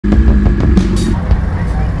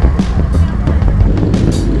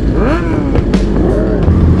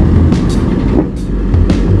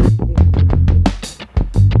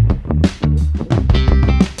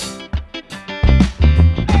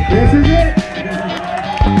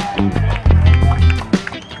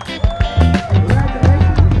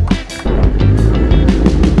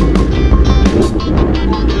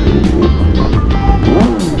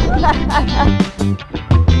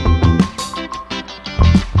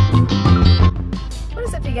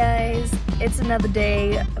Hey guys, it's another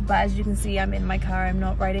day, but as you can see I'm in my car. I'm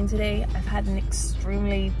not riding today. I've had an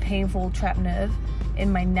extremely painful trapped nerve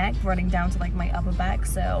in my neck running down to like my upper back,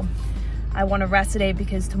 so I want to rest today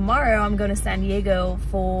because tomorrow I'm going to San Diego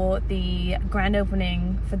for the grand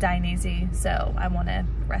opening for DAINESE, so I want to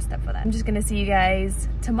rest up for that. I'm just going to see you guys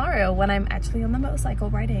tomorrow when I'm actually on the motorcycle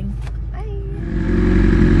riding. Bye!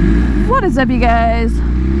 What is up, you guys?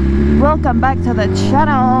 Welcome back to the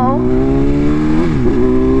channel.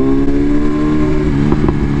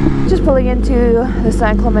 Just pulling into the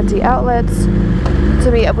San Clemente outlets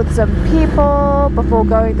to meet up with some people before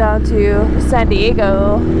going down to San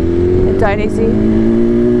Diego in DAINESE.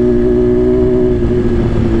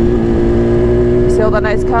 See all the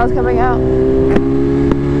nice cars coming out.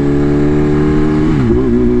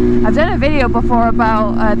 I've done a video before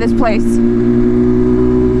about this place.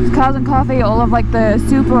 Cars and Coffee. All of like the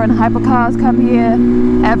super and hypercars come here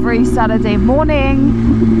every Saturday morning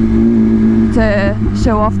to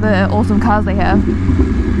show off the awesome cars they have.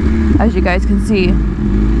 As you guys can see,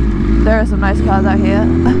 there are some nice cars out here.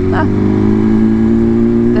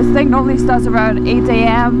 This thing normally starts around 8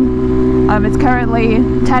 AM. It's currently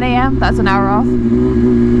 10 AM. That's an hour off.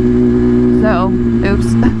 So,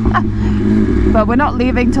 oops. But we're not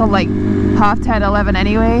leaving till like 10:30, 11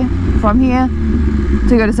 anyway from here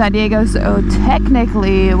to go to San Diego, so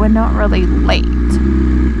technically we're not really late.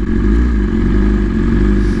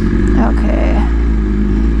 Okay.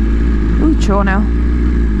 Ooh, Chorno.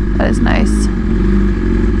 That is nice.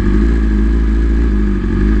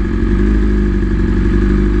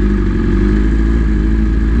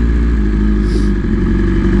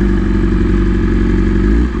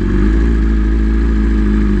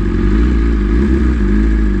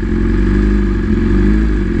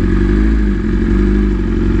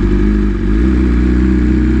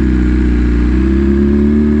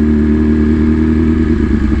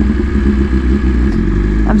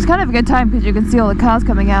 Kind of a good time because you can see all the cars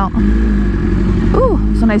coming out. Ooh,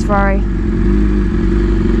 it's a nice Ferrari.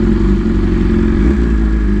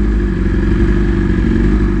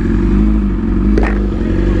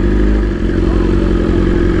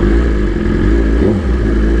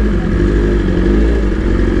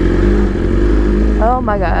 Oh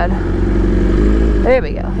my god. There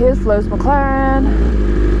we go. Here's Flo's McLaren.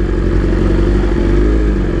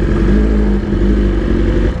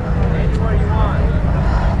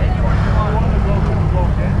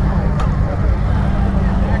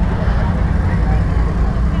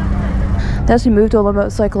 They actually moved all the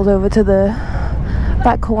motorcycles over to the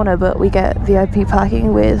back corner, but we get VIP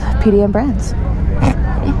parking with PDM brands.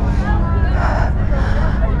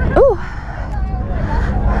 Ooh!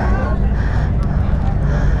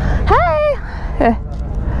 Hi!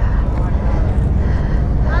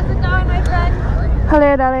 How's it going, my friend?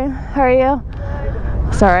 Hello, darling. How are you?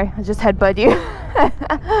 Sorry, I just headbutted you.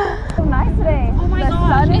 So nice today. Oh my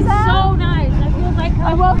gosh, it's so nice. It feels like California.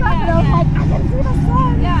 I woke up and I was like, I can see the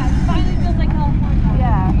sun. Yeah, it finally feels like California.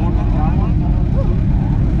 Yeah.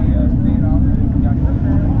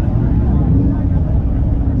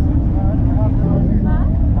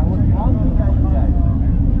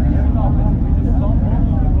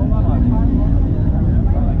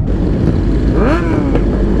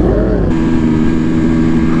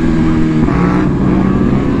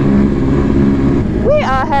 We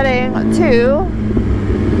are heading to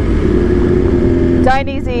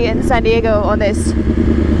DAINESE in San Diego on this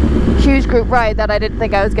huge group ride that I didn't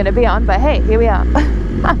think I was going to be on, but hey, here we are.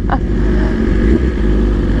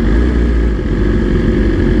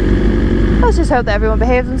 Let's just hope that everyone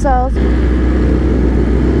behaves themselves.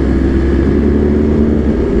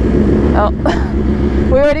 Oh,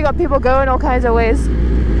 we already got people going all kinds of ways.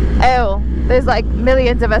 Oh, there's like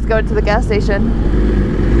millions of us going to the gas station.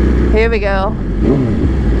 Here we go.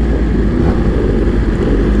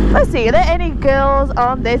 Let's see, are there any girls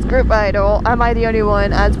on this group ride, or am I the only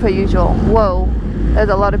one as per usual? Whoa, there's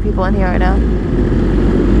a lot of people in here right now.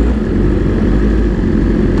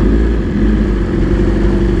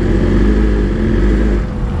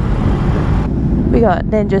 We got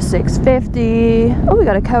Ninja 650. Oh, we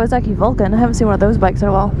got a Kawasaki Vulcan. I haven't seen one of those bikes in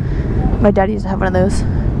a while. My dad used to have one of those.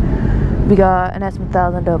 We got an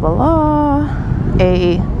S1000 RR,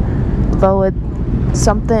 a Lowered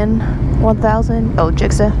something 1000. Oh,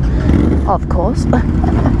 Gixxer, of course.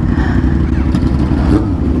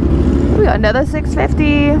 We got another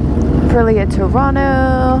 650 Aprilia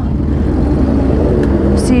Toronto,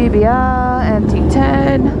 CBR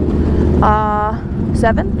MT10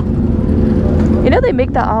 R7. You know they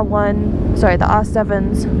make the R1, sorry, the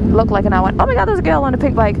R7s look like an R1. Oh my god, there's a girl on a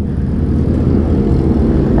pink bike.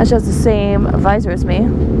 That's just the same visor as me.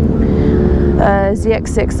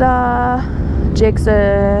 ZX6R,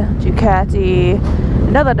 Jigsaw, Ducati,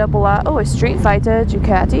 another double R, oh, a Street Fighter,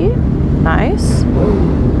 Ducati, nice.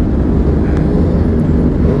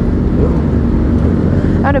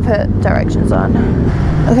 I'm gonna put directions on.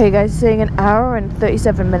 Okay guys, saying 1 hour and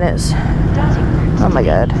 37 minutes. Oh my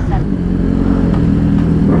god.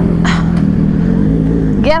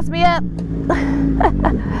 Gas me up!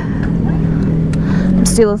 I'm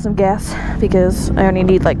stealing some gas because I only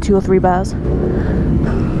need like 2 or 3 bars.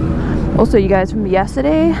 Also, you guys, from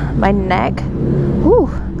yesterday, my neck, whew,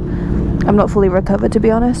 I'm not fully recovered to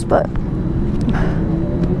be honest, but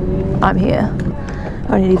I'm here.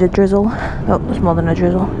 I only need a drizzle. Oh, there's more than a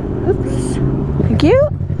drizzle. Oops. Thank you.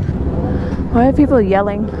 Why are people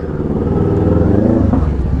yelling?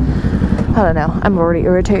 I don't know. I'm already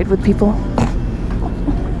irritated with people.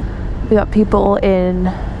 We got people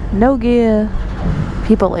in no gear,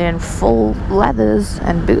 people in full leathers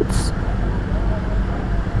and boots,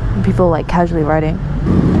 and people like casually riding.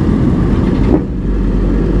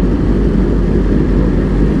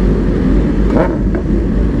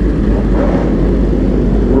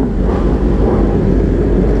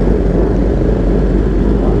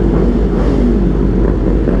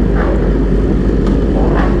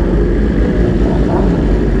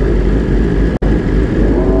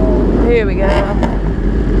 Here we go.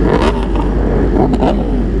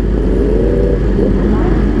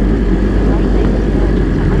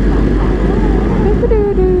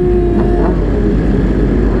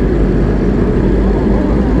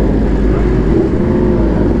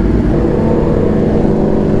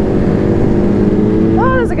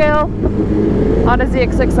 Oh, there's a girl on a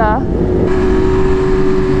ZX6R.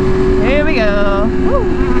 Here we go. Woo.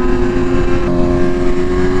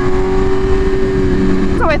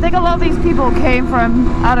 I think a lot of these people came from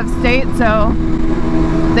out of state, so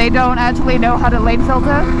they don't actually know how to lane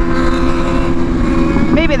filter.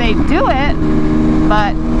 Maybe they do it,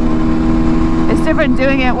 but it's different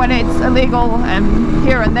doing it when it's illegal and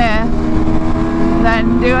here and there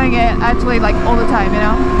than doing it actually like all the time, you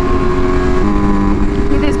know?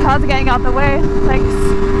 These cars are getting out the way. Thanks.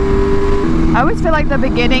 I always feel like the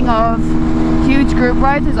beginning of huge group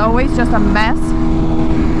rides is always just a mess.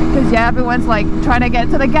 Because yeah, everyone's like trying to get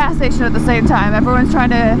to the gas station at the same time. Everyone's trying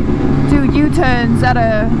to do U-turns at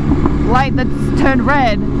a light that's turned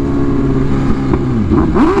red.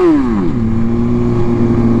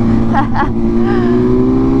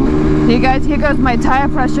 You guys, here goes my tire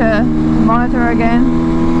pressure monitor again.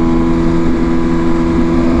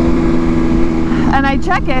 And I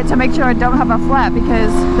check it to make sure I don't have a flat,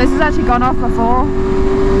 because this has actually gone off before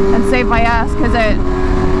and saved my ass, because it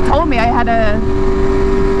told me I had a,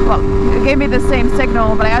 well, it gave me the same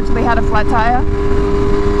signal, but I actually had a flat tire.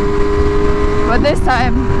 But this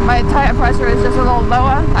time, my tire pressure is just a little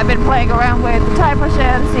lower. I've been playing around with the tire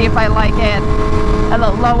pressure to see if I like it a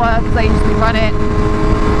little lower, because I usually run it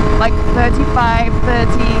like 35,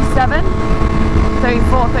 37,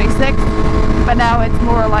 34, 36. But now it's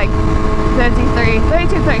more like 33,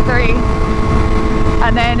 32, 33.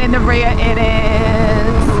 And then in the rear it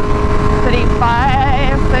is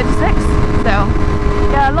 35, 36. So,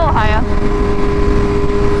 yeah, a little higher.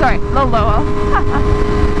 Sorry, a little lower.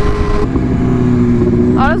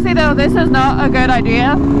 Honestly though, this is not a good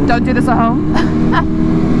idea. Don't do this at home.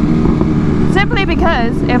 Simply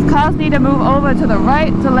because if cars need to move over to the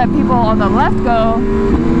right to let people on the left go,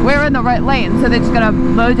 we're in the right lane, so they're just gonna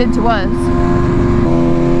merge into us.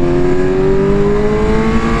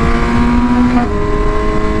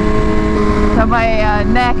 So my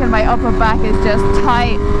neck and my upper back is just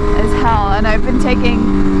tight as hell, and I've been taking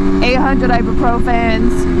 800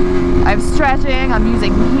 ibuprofens, I'm stretching, I'm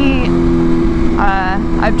using heat,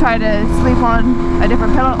 I've tried to sleep on a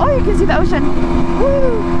different pillow. Oh, you can see the ocean!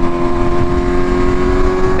 Woo!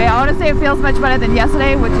 But yeah, honestly it feels much better than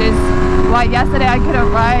yesterday, which is why yesterday I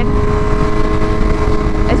couldn't ride.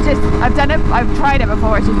 It's just, I've done it, I've tried it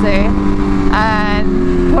before I should say, and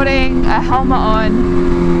putting a helmet on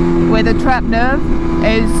with a trapped nerve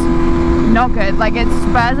is not good. Like, it's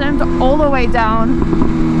spasmed all the way down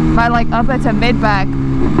my like upper to mid back,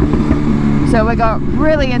 so it got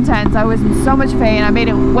really intense. I was in so much pain, I made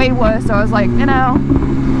it way worse, so I was like, you know,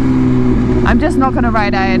 I'm just not gonna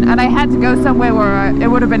ride iron. And I had to go somewhere where it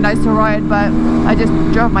would have been nice to ride, but I just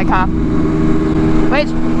drove my car, which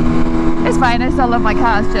is fine. I still love my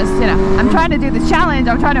car. It's just, you know, I'm trying to do this challenge,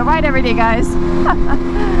 I'm trying to ride every day, guys.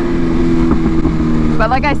 But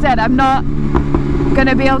like I said, I'm not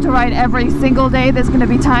gonna be able to ride every single day. There's gonna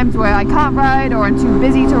be times where I can't ride or I'm too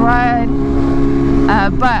busy to ride,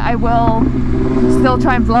 but I will still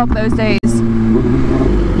try and vlog those days.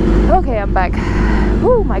 Okay, I'm back.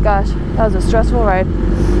 Oh my gosh, that was a stressful ride.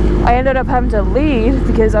 I ended up having to lead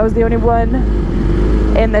because I was the only one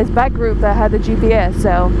in this back group that had the GPS,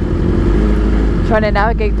 so trying to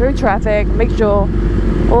navigate through traffic, make sure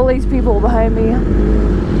all these people behind me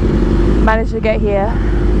managed to get here.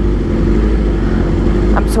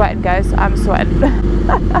 I'm sweating, guys, I'm sweating.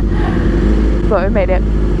 But we made it.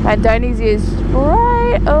 And DAINESE is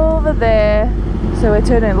right over there, so we're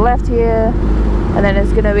turning left here, and then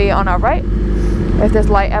it's gonna be on our right if this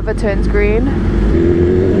light ever turns green.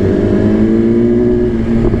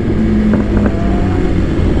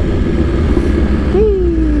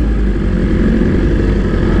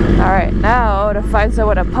 Alright, now to find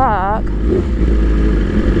somewhere to park.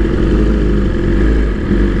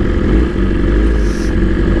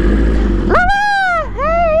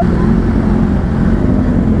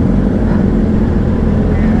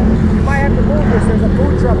 There's a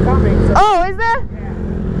food truck coming. So oh, is there?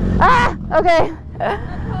 Yeah. Ah, okay.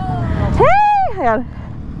 Hey, hang on.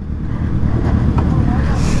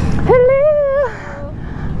 Hello.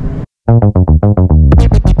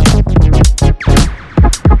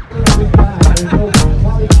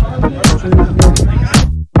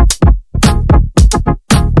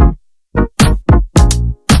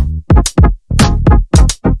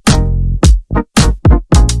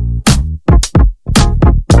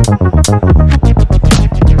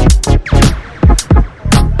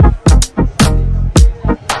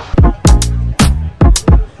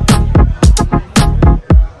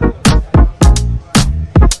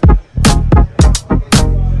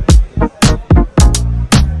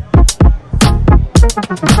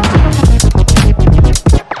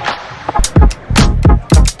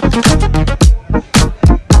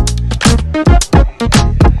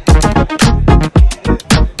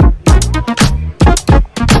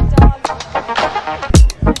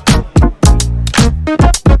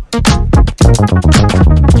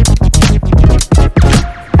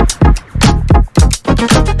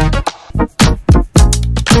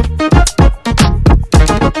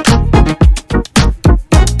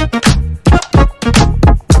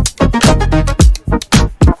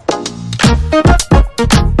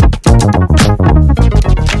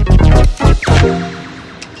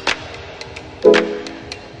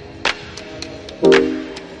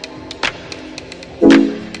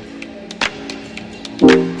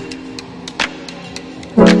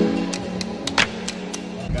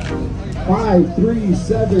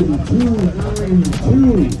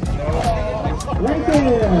 537,292. Right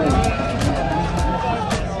there.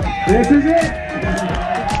 This is it.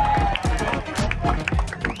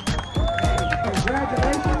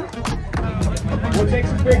 Congratulations. We'll take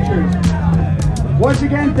some pictures. Once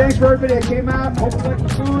again, thanks for everybody that came out. Hope you like the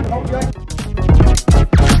food. Hope you like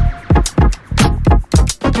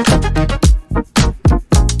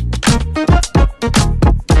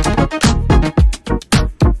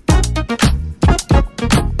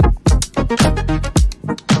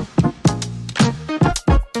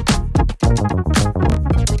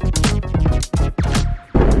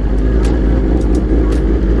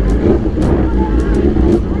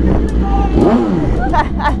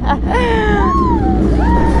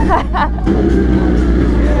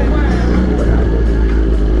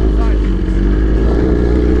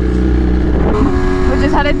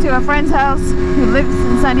to a friend's house who lives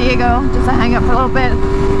in San Diego just to hang out for a little bit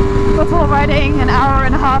before riding an hour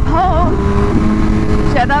and a half home.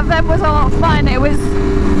 Yeah, that event was a lot of fun. It was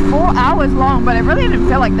 4 hours long, but it really didn't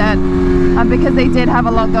feel like that because they did have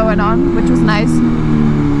a lot going on, which was nice.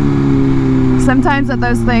 Sometimes at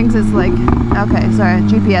those things it's like, okay, sorry,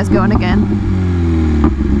 GPS going again.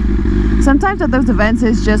 Sometimes at those events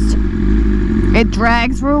it's just, it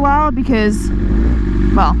drags for a while because,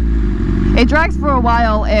 well, it drags for a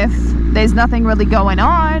while if there's nothing really going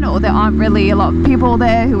on or there aren't really a lot of people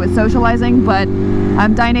there who are socializing, but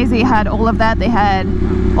DAINESE had all of that. They had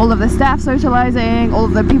all of the staff socializing, all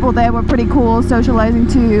of the people there were pretty cool socializing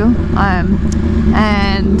too,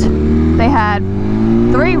 and they had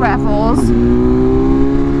 3 raffles.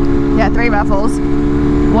 Yeah, 3 raffles.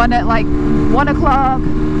 One at like 1 o'clock,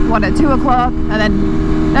 one at 2 o'clock, and then,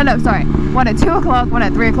 no, sorry, one at 2 o'clock, one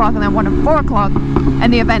at 3 o'clock, and then one at 4 o'clock,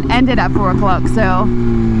 and the event ended at 4 o'clock, so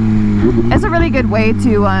it's a really good way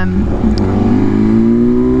to,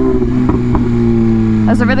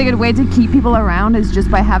 keep people around, is just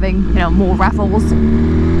by having, you know, more raffles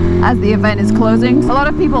as the event is closing. So a lot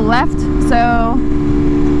of people left, so,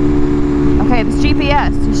 okay, this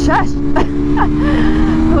GPS, shush,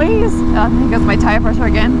 please. Oh, there goes my tire pressure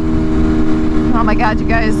again. Oh my god, you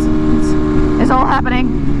guys, it's all happening.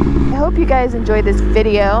 I hope you guys enjoyed this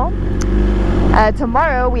video.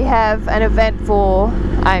 Tomorrow we have an event for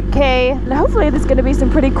I'm Kay, and hopefully there's gonna be some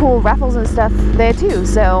pretty cool raffles and stuff there too,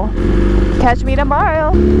 so catch me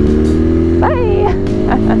tomorrow. Bye!